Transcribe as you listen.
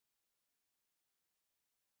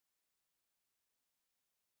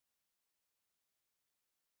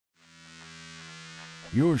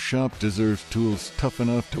Your shop deserves tools tough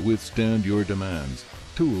enough to withstand your demands.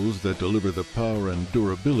 Tools that deliver the power and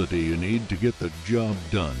durability you need to get the job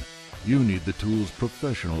done. You need the tools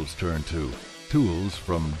professionals turn to. Tools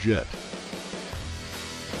from Jet.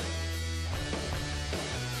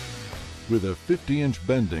 With a 50-inch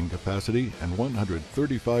bending capacity and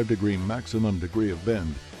 135-degree maximum degree of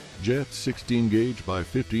bend, Jet's 16-gauge by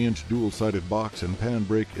 50-inch dual-sided box and pan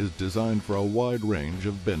brake is designed for a wide range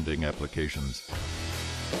of bending applications.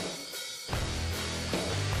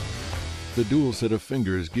 The dual set of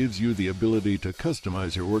fingers gives you the ability to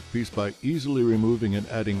customize your workpiece by easily removing and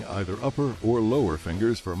adding either upper or lower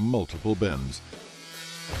fingers for multiple bends.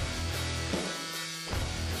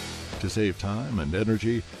 To save time and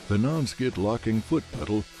energy, the non-skid locking foot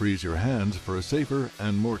pedal frees your hands for a safer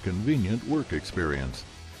and more convenient work experience.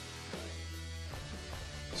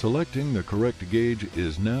 Selecting the correct gauge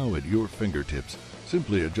is now at your fingertips.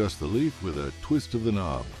 Simply adjust the leaf with a twist of the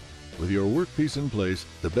knob. With your workpiece in place,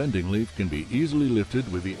 the bending leaf can be easily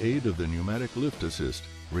lifted with the aid of the pneumatic lift assist,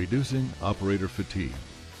 reducing operator fatigue.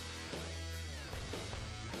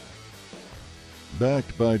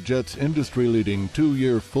 Backed by Jet's industry-leading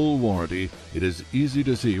 2-year full warranty, it is easy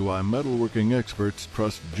to see why metalworking experts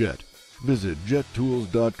trust Jet. Visit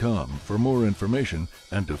jettools.com for more information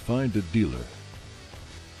and to find a dealer.